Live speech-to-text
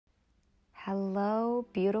Hello,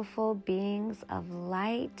 beautiful beings of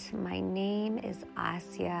light. My name is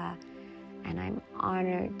Asya, and I'm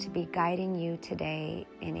honored to be guiding you today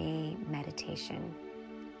in a meditation.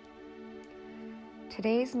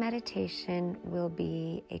 Today's meditation will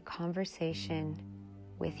be a conversation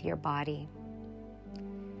with your body.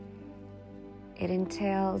 It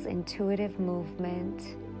entails intuitive movement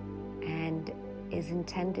and is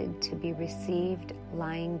intended to be received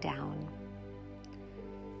lying down.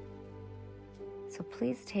 So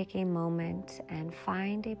please take a moment and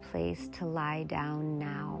find a place to lie down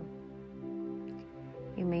now.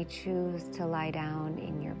 You may choose to lie down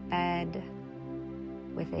in your bed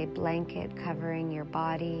with a blanket covering your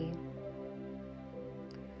body.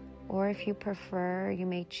 Or if you prefer, you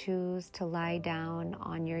may choose to lie down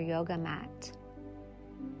on your yoga mat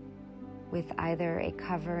with either a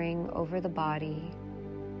covering over the body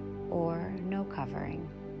or no covering.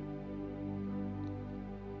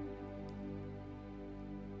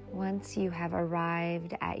 Once you have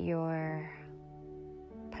arrived at your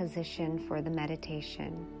position for the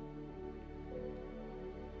meditation,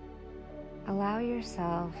 allow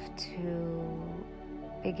yourself to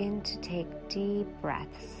begin to take deep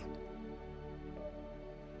breaths.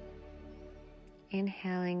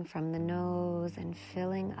 Inhaling from the nose and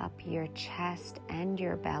filling up your chest and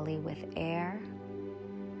your belly with air.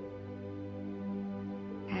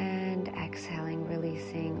 And exhaling,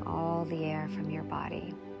 releasing all the air from your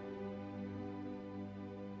body.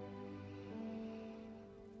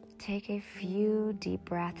 Take a few deep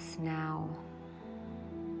breaths now,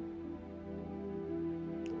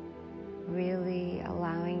 really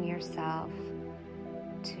allowing yourself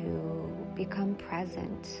to become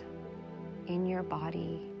present in your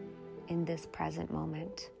body in this present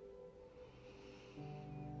moment.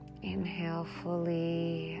 Inhale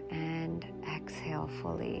fully and exhale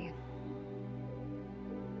fully.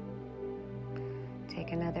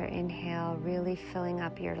 Take another inhale, really filling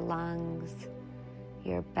up your lungs,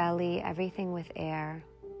 your belly, everything with air.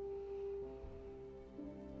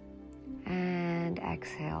 And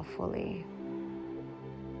exhale fully.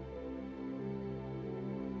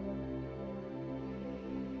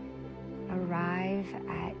 Arrive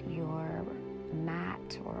at your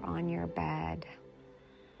mat or on your bed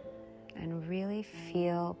and really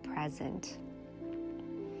feel present.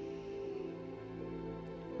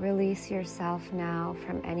 Release yourself now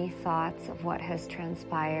from any thoughts of what has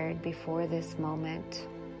transpired before this moment.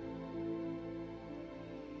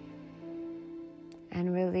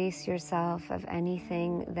 And release yourself of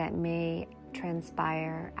anything that may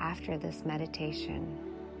transpire after this meditation.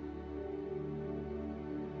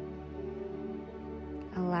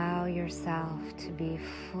 Allow yourself to be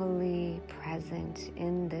fully present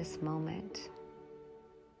in this moment.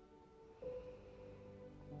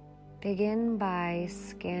 Begin by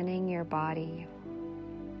scanning your body.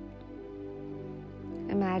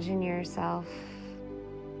 Imagine yourself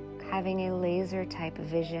having a laser type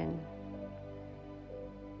vision.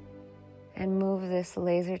 And move this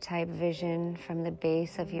laser type vision from the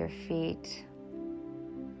base of your feet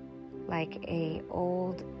like an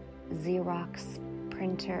old Xerox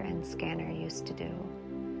printer and scanner used to do.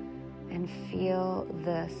 And feel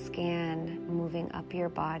the scan moving up your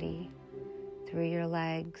body, through your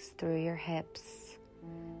legs, through your hips,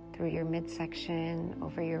 through your midsection,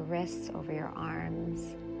 over your wrists, over your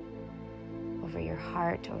arms, over your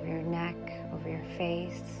heart, over your neck, over your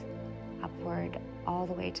face, upward, all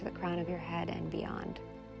the way to the crown of your head and beyond.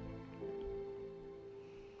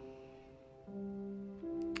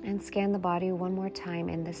 And scan the body one more time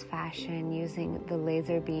in this fashion using the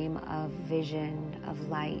laser beam of vision, of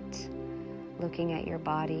light, looking at your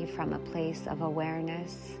body from a place of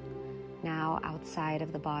awareness, now outside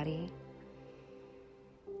of the body.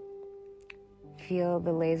 Feel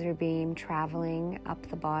the laser beam traveling up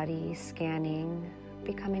the body, scanning,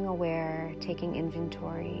 becoming aware, taking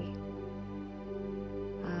inventory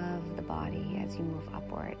of the body as you move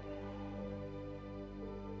upward.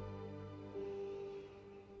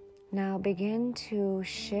 Now begin to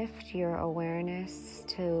shift your awareness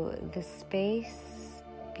to the space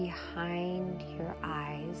behind your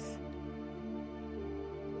eyes.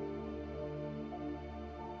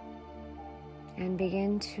 And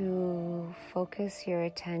begin to focus your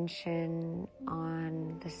attention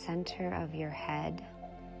on the center of your head.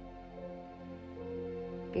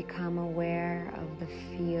 Become aware of the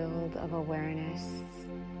field of awareness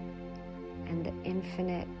and the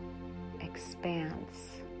infinite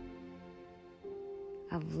expanse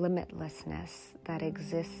of limitlessness that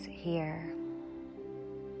exists here.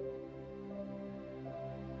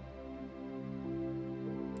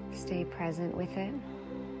 Stay present with it.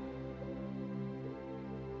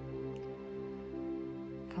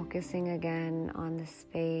 Focusing again on the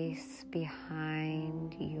space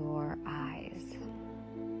behind your eyes.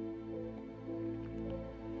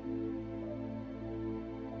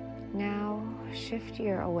 Now shift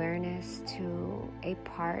your awareness to a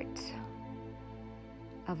part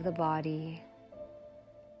of the body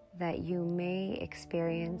that you may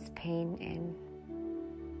experience pain in.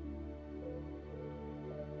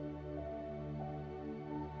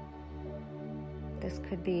 This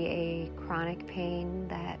could be a chronic pain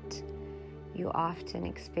that you often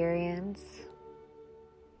experience,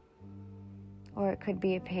 or it could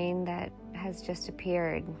be a pain that has just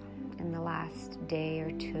appeared in the last day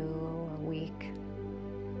or two or week.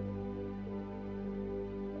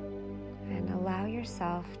 And allow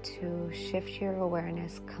yourself to shift your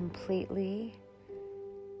awareness completely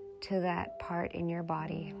to that part in your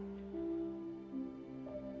body.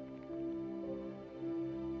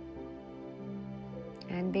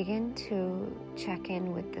 And begin to check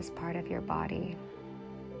in with this part of your body.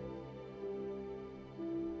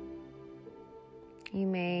 You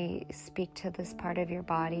may speak to this part of your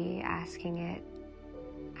body, asking it,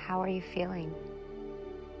 "How are you feeling?"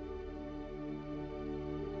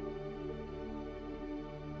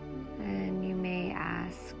 And you may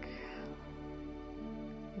ask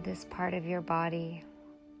this part of your body,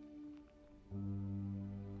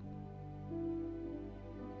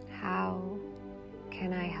 "How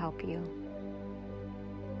can I help you?"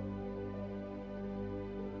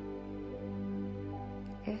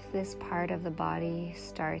 If this part of the body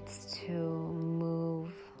starts to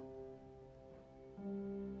move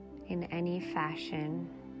in any fashion,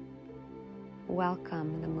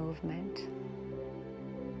 welcome the movement.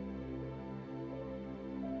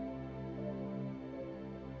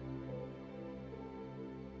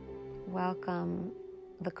 Welcome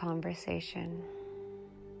the conversation.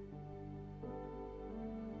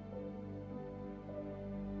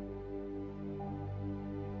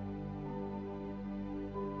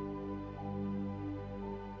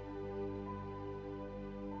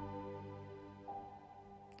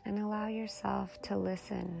 And allow yourself to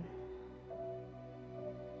listen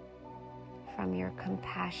from your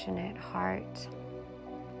compassionate heart,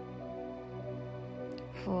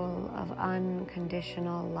 full of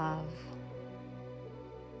unconditional love.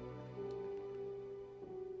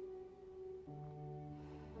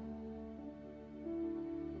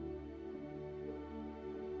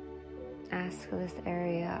 Ask this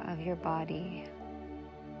area of your body,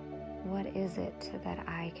 what is it that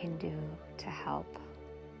I can do to help?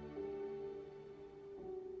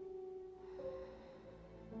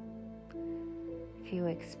 If you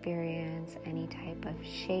experience any type of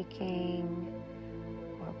shaking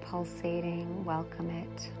or pulsating, welcome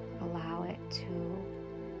it. Allow it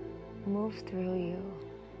to move through you.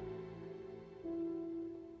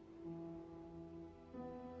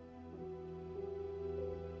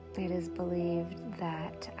 It is believed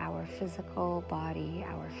that our physical body,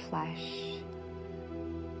 our flesh,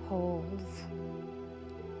 holds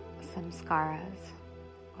some samskaras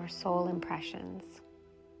or soul impressions.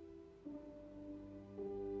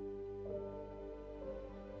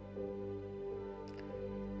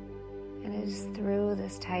 And it is through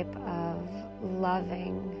this type of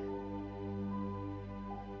loving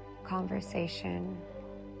conversation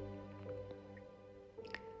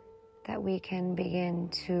that we can begin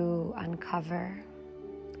to uncover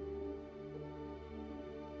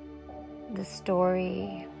the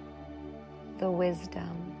story, the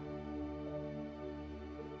wisdom,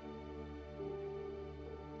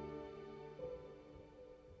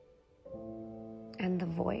 and the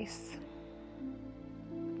voice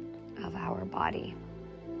of our body.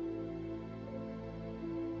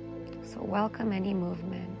 So welcome any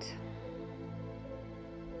movement.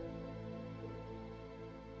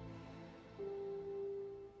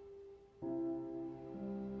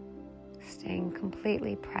 Staying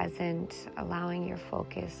completely present, allowing your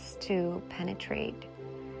focus to penetrate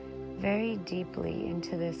very deeply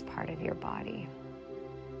into this part of your body.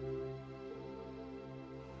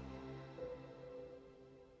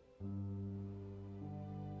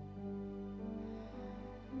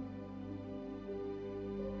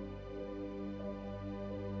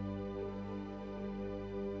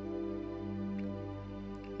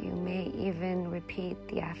 You may even repeat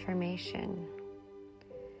the affirmation.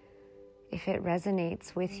 If it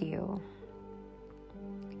resonates with you,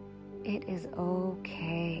 it is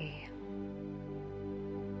okay.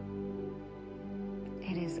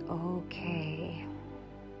 It is okay.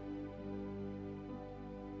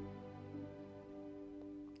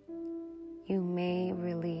 You may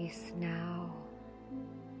release now.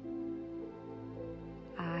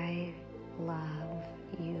 I love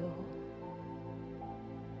you.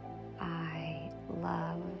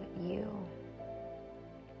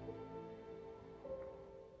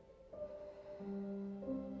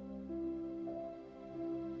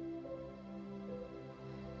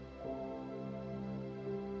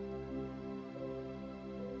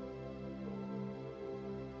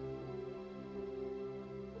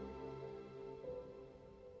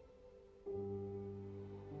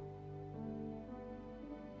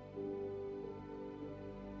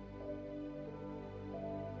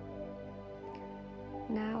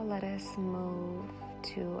 Now let us move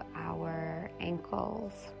to our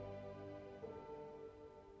ankles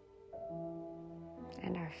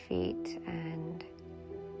and our feet, and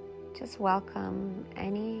just welcome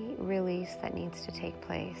any release that needs to take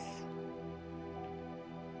place.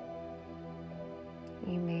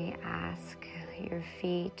 You may ask your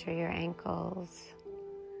feet or your ankles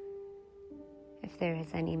if there is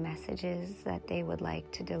any messages that they would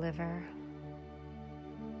like to deliver.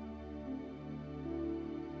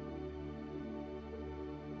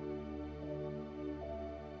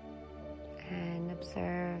 And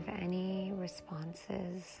observe any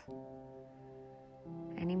responses,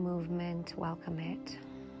 any movement, welcome it.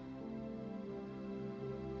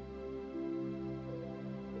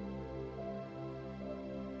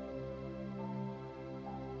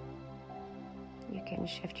 You can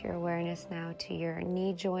shift your awareness now to your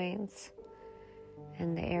knee joints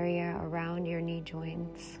and the area around your knee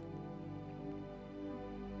joints.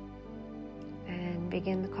 And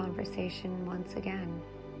begin the conversation once again.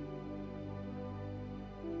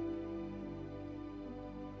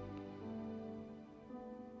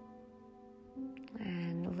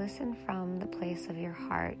 And listen from the place of your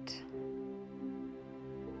heart.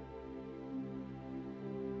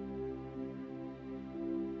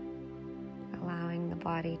 Allowing the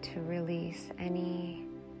body to release any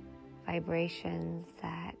vibrations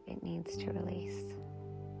that it needs to release.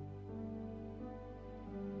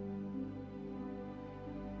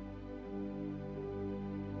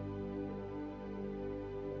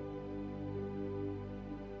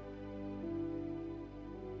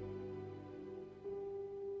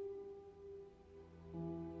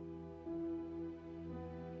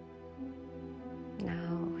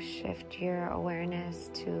 Now shift your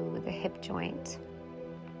awareness to the hip joint.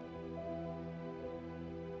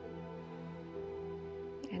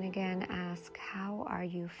 And again, ask, how are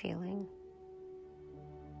you feeling?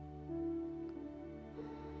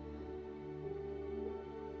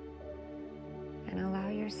 And allow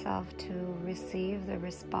yourself to receive the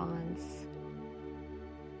response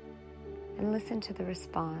and listen to the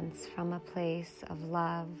response from a place of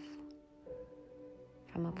love,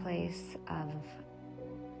 from a place of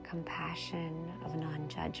compassion, of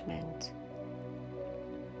non-judgment,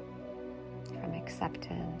 from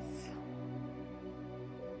acceptance.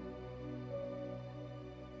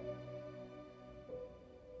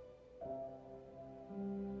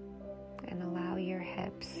 And allow your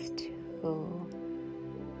hips to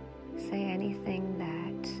say anything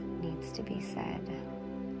that needs to be said.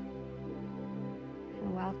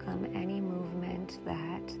 And welcome any movement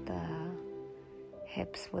that the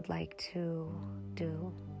hips would like to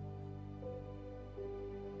do.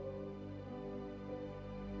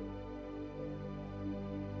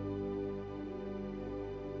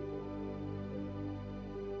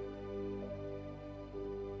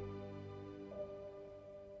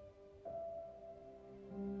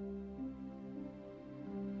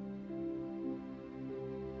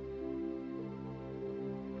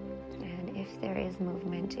 If there is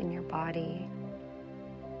movement in your body,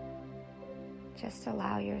 just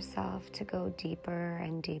allow yourself to go deeper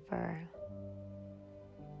and deeper,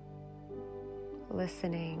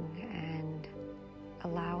 listening and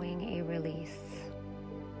allowing a release,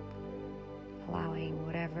 allowing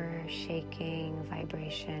whatever shaking,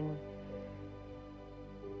 vibration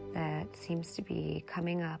that seems to be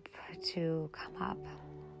coming up to come up.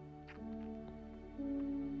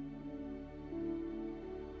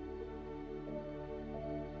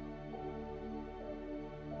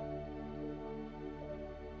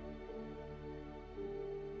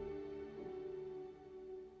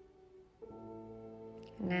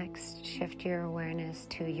 Next, shift your awareness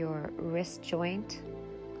to your wrist joint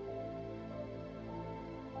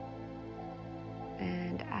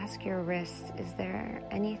and ask your wrist, is there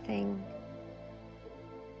anything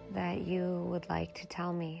that you would like to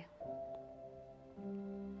tell me?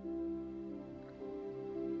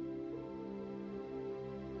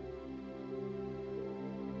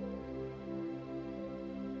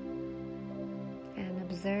 And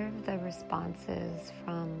observe the responses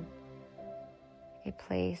from a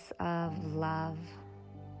place of love,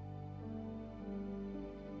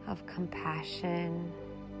 of compassion,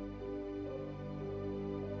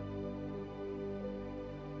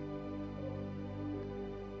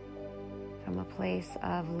 from a place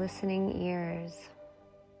of listening ears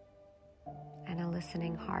and a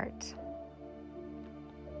listening heart.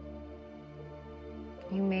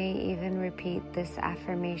 You may even repeat this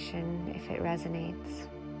affirmation if it resonates.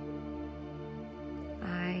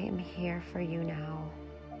 I am here for you now.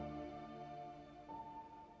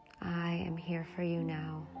 I am here for you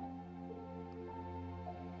now.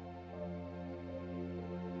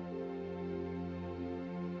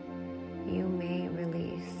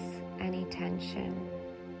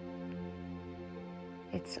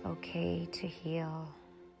 It's okay to heal.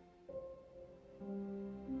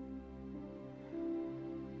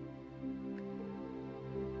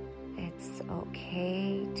 It's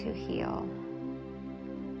okay to heal.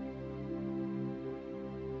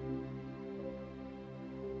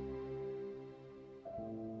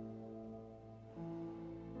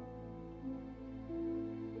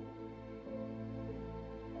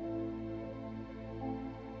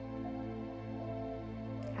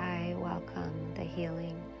 I welcome the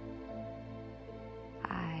healing.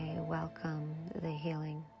 I welcome the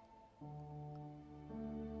healing.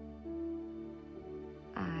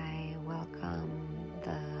 I welcome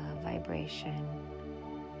the vibration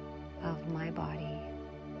of my body.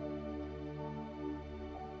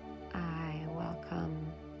 I welcome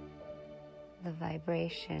the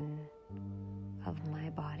vibration of my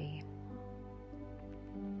body.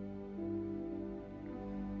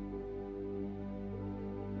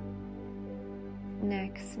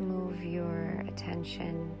 Next, move your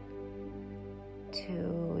attention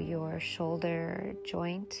to your shoulder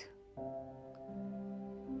joint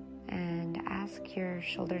and ask your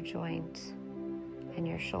shoulder joint and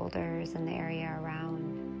your shoulders and the area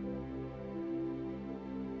around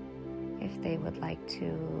if they would like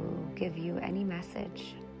to give you any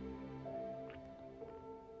message.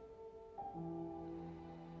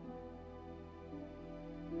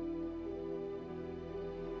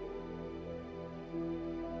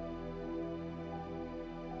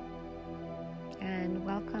 And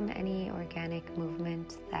welcome any organic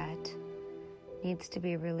movement that needs to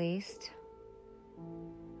be released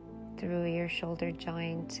through your shoulder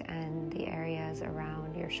joint and the areas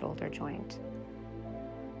around your shoulder joint.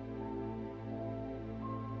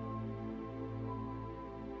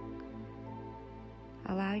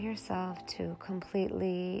 Allow yourself to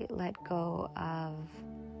completely let go of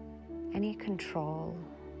any control.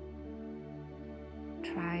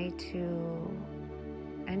 Try to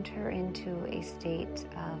enter into a state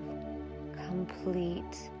of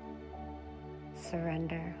complete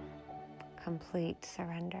surrender. Complete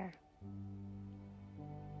surrender.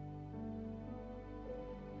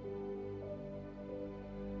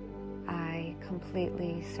 I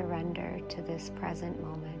completely surrender to this present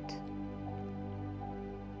moment.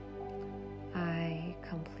 I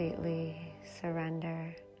completely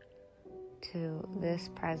surrender to this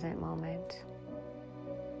present moment.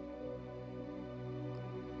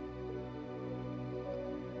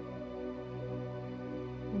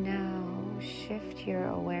 Now shift your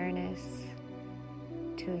awareness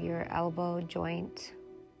to your elbow joint.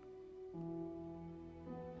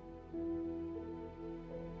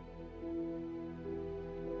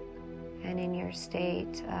 And in your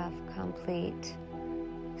state of complete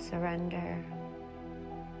surrender,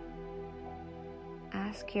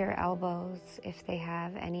 ask your elbows if they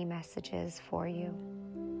have any messages for you.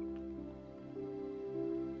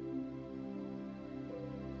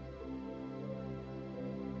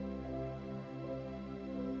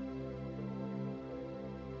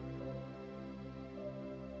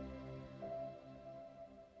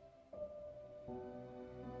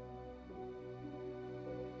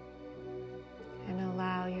 And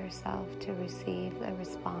allow yourself to receive the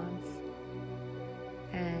response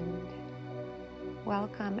and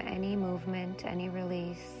welcome any movement, any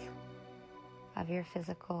release of your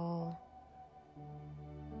physical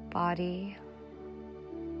body.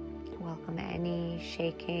 Welcome any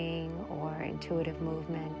shaking or intuitive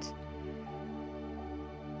movement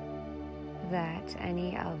that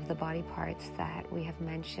any of the body parts that we have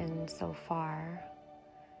mentioned so far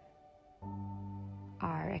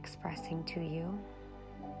are expressing to you.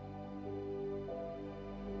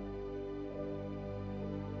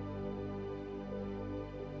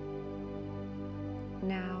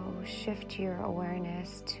 Now shift your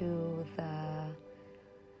awareness to the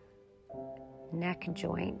neck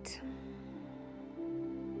joint.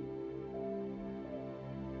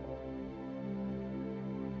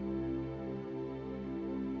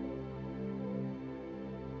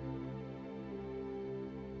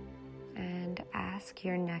 And ask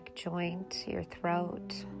your neck joint, your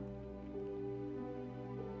throat,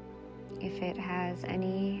 if it has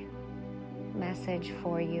any message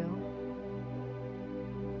for you.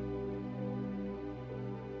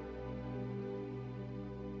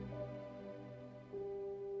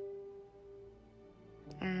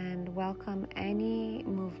 And welcome any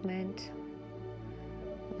movement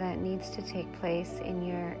that needs to take place in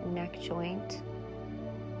your neck joint.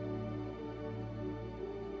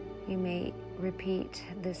 You may repeat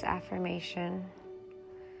this affirmation: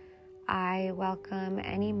 I welcome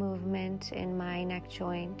any movement in my neck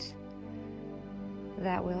joint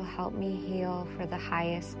that will help me heal for the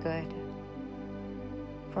highest good.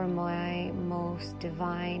 for my most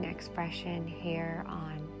divine expression here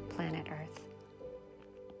on planet Earth,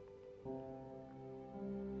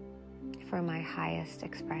 for my highest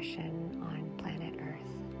expression on planet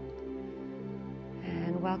Earth.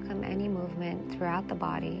 And welcome any movement throughout the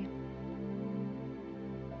body,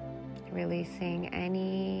 releasing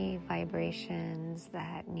any vibrations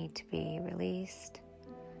that need to be released,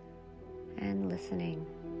 and listening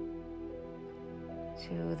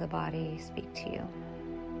to the body speak to you.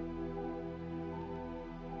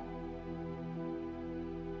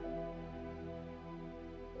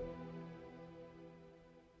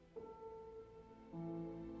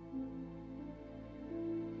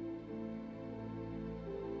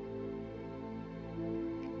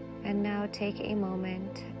 And now take a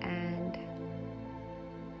moment, and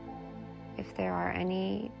if there are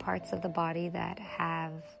any parts of the body that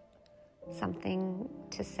have something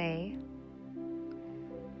to say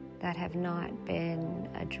that have not been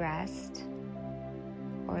addressed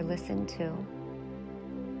or listened to,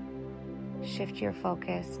 shift your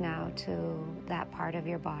focus now to that part of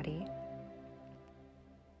your body.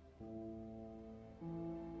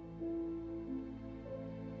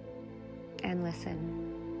 And listen.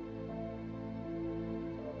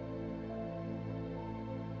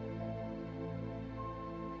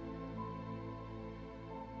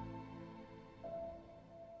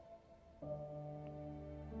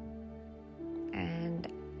 And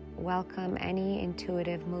welcome any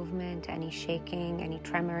intuitive movement, any shaking, any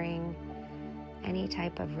tremoring, any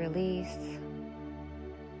type of release,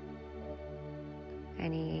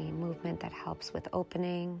 any movement that helps with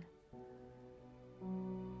opening,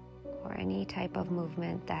 or any type of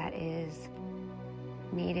movement that is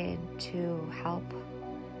needed to help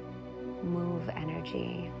move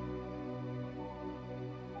energy.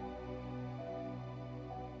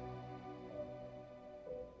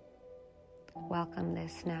 Welcome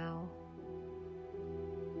this now.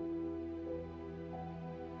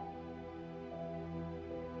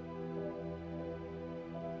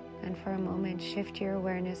 And for a moment, shift your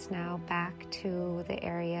awareness now back to the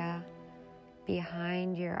area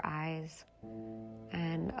behind your eyes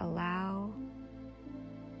and allow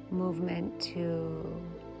movement to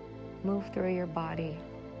move through your body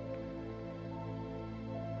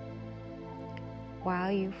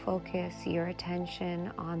while you focus your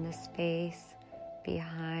attention on the space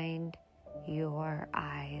behind your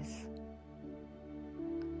eyes.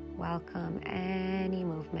 Welcome any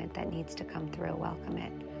movement that needs to come through. Welcome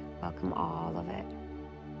it. Welcome all of it.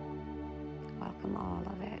 Welcome all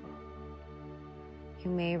of it.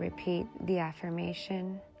 You may repeat the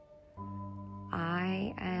affirmation,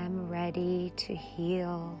 I am ready to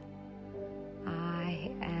heal.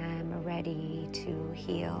 I am ready to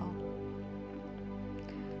heal.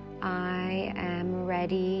 I am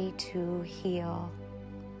ready to heal.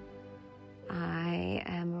 I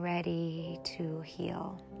am ready to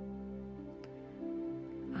heal.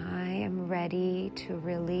 I am ready to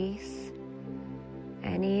release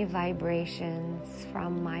any vibrations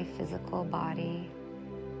from my physical body.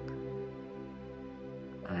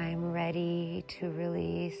 I'm ready to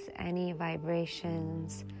release any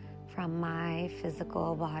vibrations from my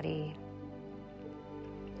physical body.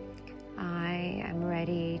 I am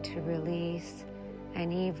ready to release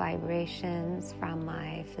any vibrations from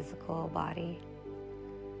my physical body.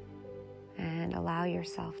 And allow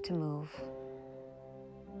yourself to move.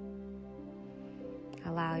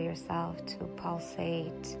 Allow yourself to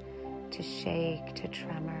pulsate, to shake, to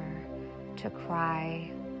tremor, to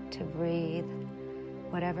cry, to breathe.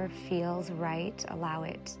 Whatever feels right, allow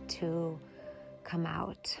it to come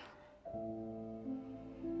out.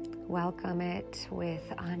 Welcome it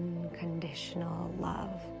with unconditional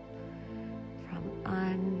love. From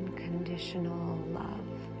unconditional love.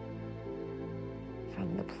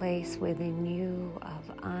 From the place within you of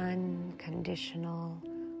unconditional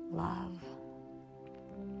love.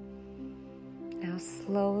 Now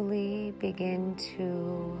slowly begin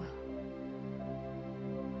to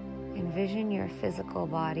envision your physical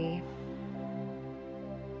body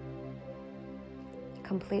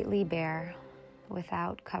completely bare,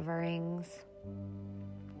 without coverings.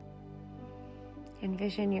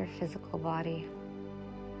 Envision your physical body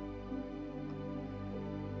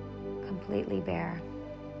completely bare.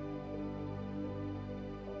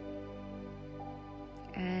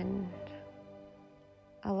 And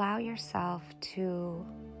allow yourself to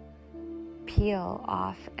peel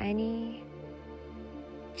off any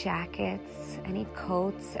jackets, any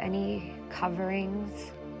coats, any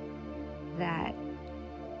coverings that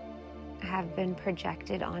have been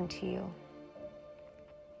projected onto you.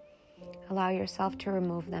 Allow yourself to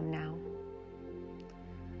remove them now.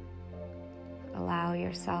 allow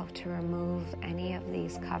yourself to remove any of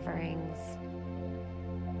these coverings.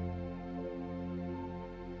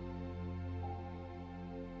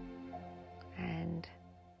 And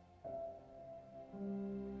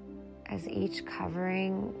as each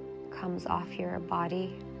covering comes off your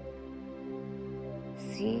body,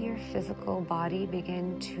 see your physical body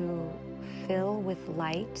begin to fill with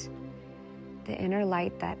light, the inner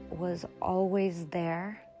light that was always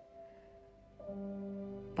there,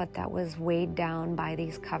 but that was weighed down by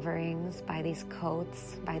these coverings, by these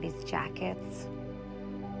coats, by these jackets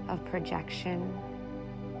of projection.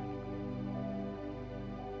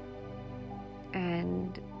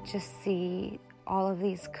 And just see all of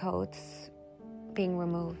these coats being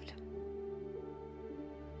removed.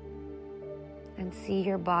 And see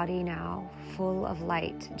your body now full of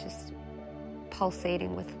light, just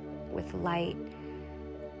pulsating with light.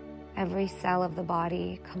 Every cell of the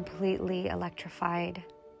body completely electrified,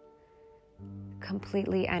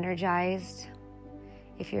 completely energized.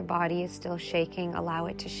 If your body is still shaking, allow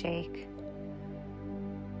it to shake.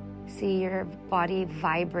 See your body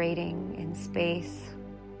vibrating in space,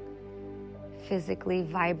 physically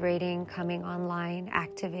vibrating, coming online,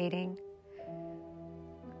 activating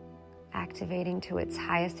to its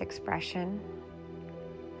highest expression,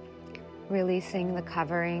 releasing the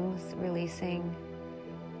coverings, releasing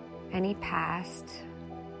any past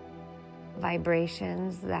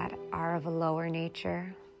vibrations that are of a lower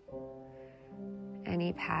nature,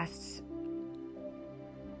 any past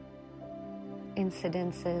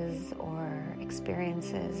incidences or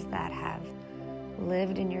experiences that have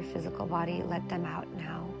lived in your physical body. Let them out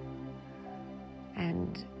now.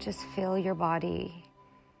 And just fill your body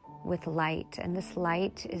with light. And this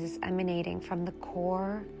light is emanating from the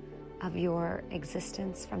core of your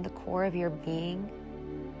existence, from the core of your being.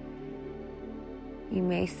 You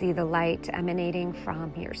may see the light emanating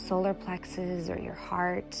from your solar plexus or your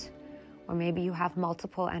heart, or maybe you have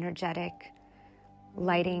multiple energetic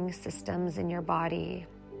lighting systems in your body.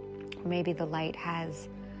 Or maybe the light has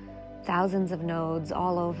thousands of nodes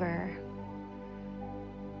all over.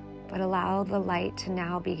 But allow the light to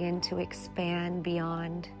now begin to expand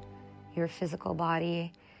beyond your physical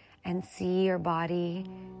body and see your body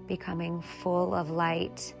becoming full of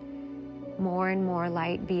light, more and more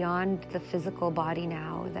light beyond the physical body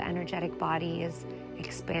now. The energetic body is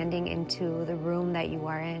expanding into the room that you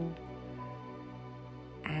are in.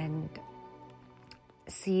 And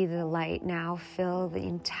see the light now fill the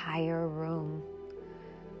entire room.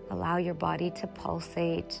 Allow your body to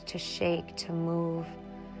pulsate, to shake, to move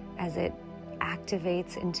as it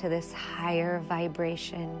activates into this higher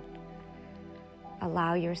vibration.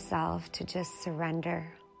 Allow yourself to just surrender.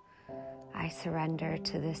 I surrender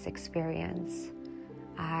to this experience.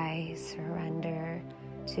 I surrender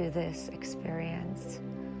to this experience.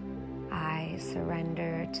 I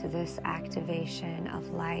surrender to this activation of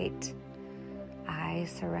light. I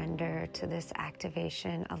surrender to this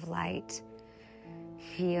activation of light.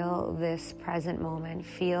 Feel this present moment.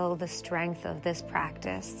 Feel the strength of this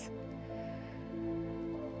practice.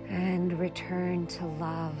 And return to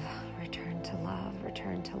love. Return to love.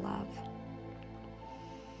 Return to love.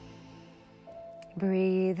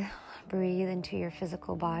 Breathe. Breathe into your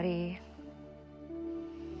physical body.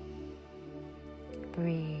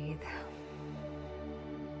 Breathe.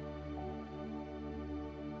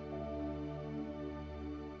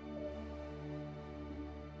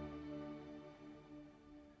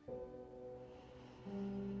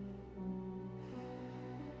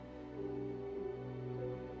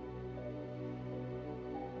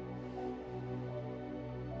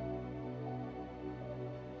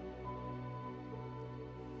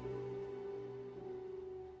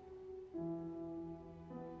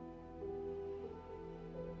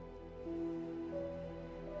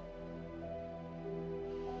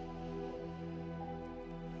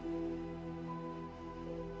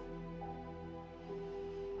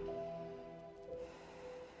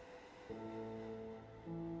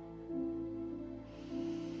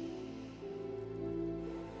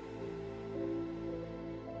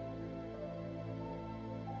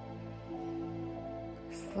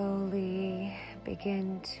 Slowly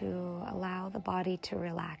begin to allow the body to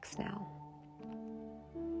relax now.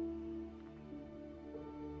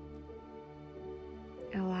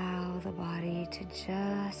 Allow the body to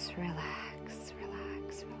just relax,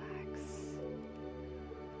 relax, relax.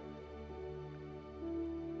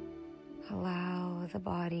 Allow the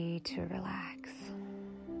body to relax.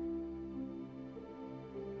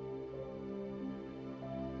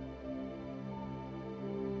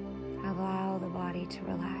 Allow the body to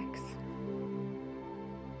relax.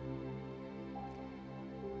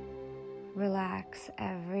 Relax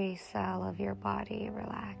every cell of your body.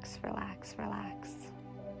 Relax, relax, relax.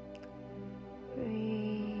 Relax,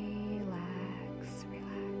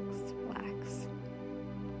 relax, relax.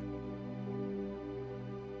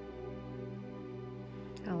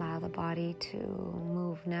 Allow the body to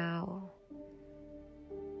move now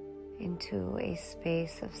into a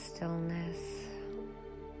space of stillness.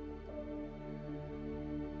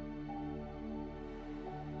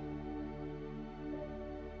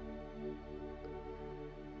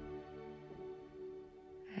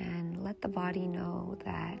 And let the body know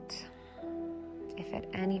that if at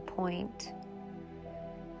any point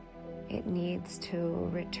it needs to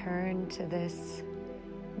return to this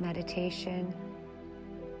meditation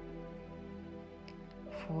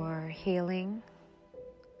for healing,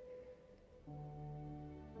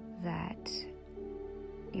 that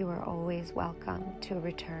you are always welcome to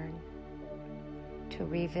return, to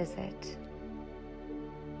revisit.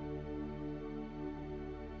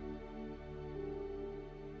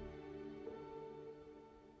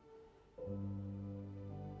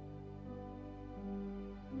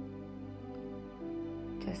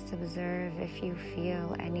 Just observe if you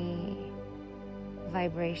feel any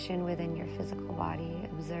vibration within your physical body.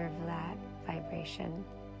 Observe that vibration.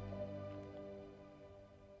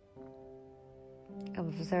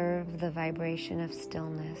 Observe the vibration of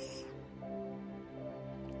stillness,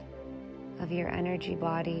 of your energy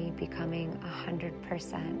body becoming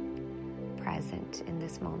 100% present in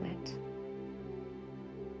this moment.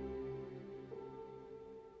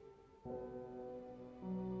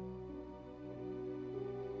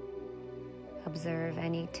 Observe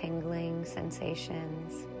any tingling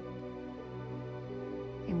sensations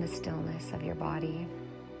in the stillness of your body.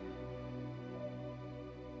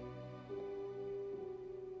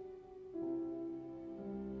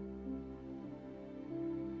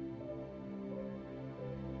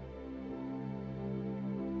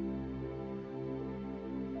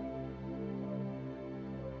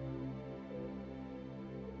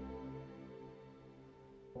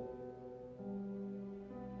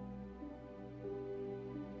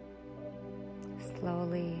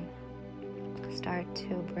 Slowly start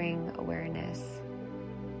to bring awareness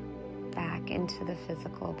back into the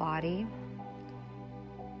physical body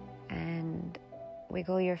and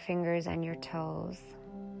wiggle your fingers and your toes.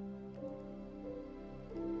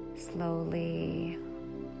 Slowly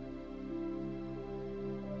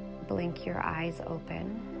blink your eyes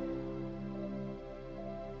open.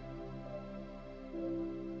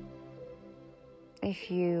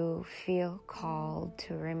 If you feel called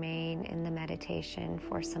to remain in the meditation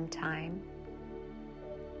for some time,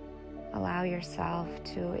 allow yourself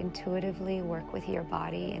to intuitively work with your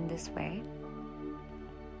body in this way,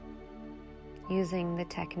 using the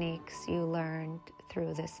techniques you learned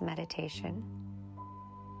through this meditation.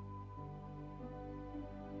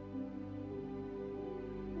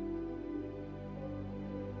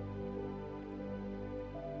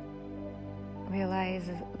 Realize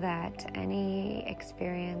that any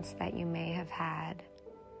experience that you may have had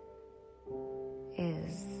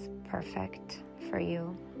is perfect for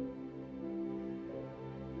you.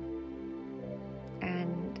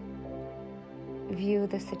 And view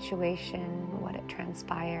the situation, what it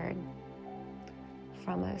transpired,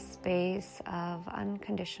 from a space of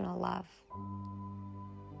unconditional love,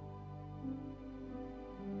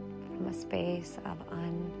 from a space of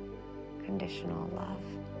unconditional love.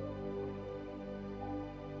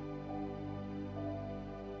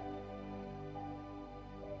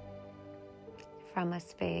 From a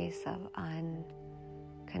space of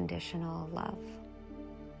unconditional love.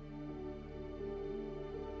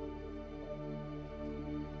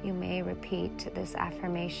 You may repeat this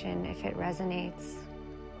affirmation if it resonates.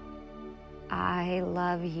 I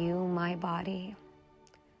love you, my body.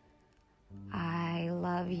 I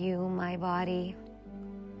love you, my body.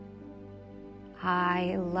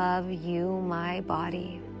 I love you, my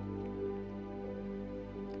body.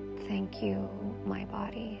 Thank you, my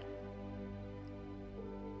body.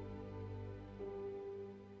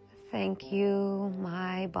 Thank you,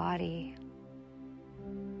 my body.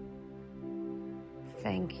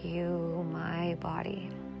 Thank you, my body.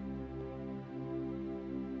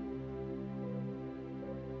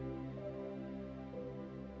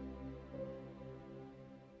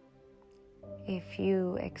 If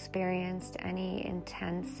you experienced any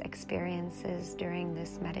intense experiences during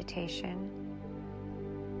this meditation,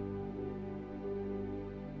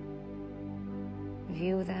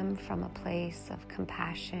 view them from a place of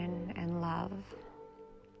compassion and love.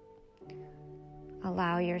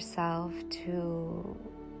 Allow yourself to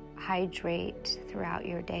hydrate throughout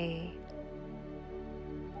your day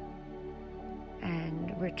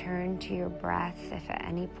and return to your breath if at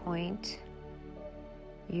any point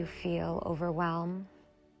you feel overwhelmed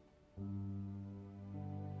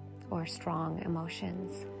or strong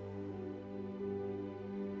emotions.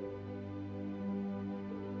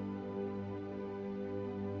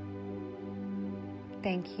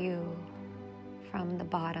 Thank you from the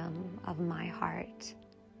bottom of my heart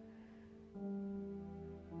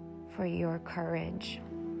for your courage,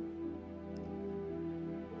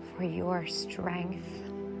 for your strength,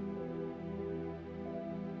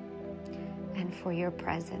 and for your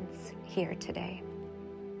presence here today.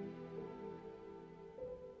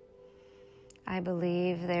 I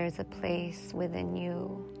believe there's a place within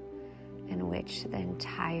you in which the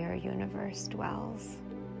entire universe dwells.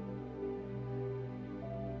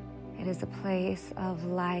 It is a place of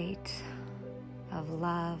light, of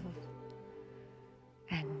love,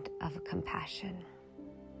 and of compassion.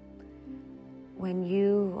 When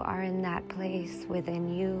you are in that place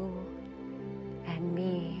within you and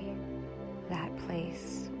me, that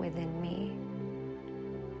place within me,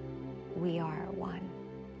 we are one.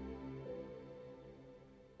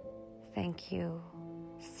 Thank you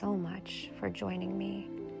so much for joining me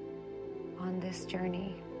on this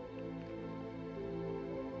journey.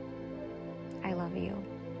 I love you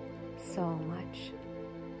so much.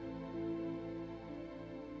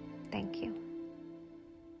 Thank you.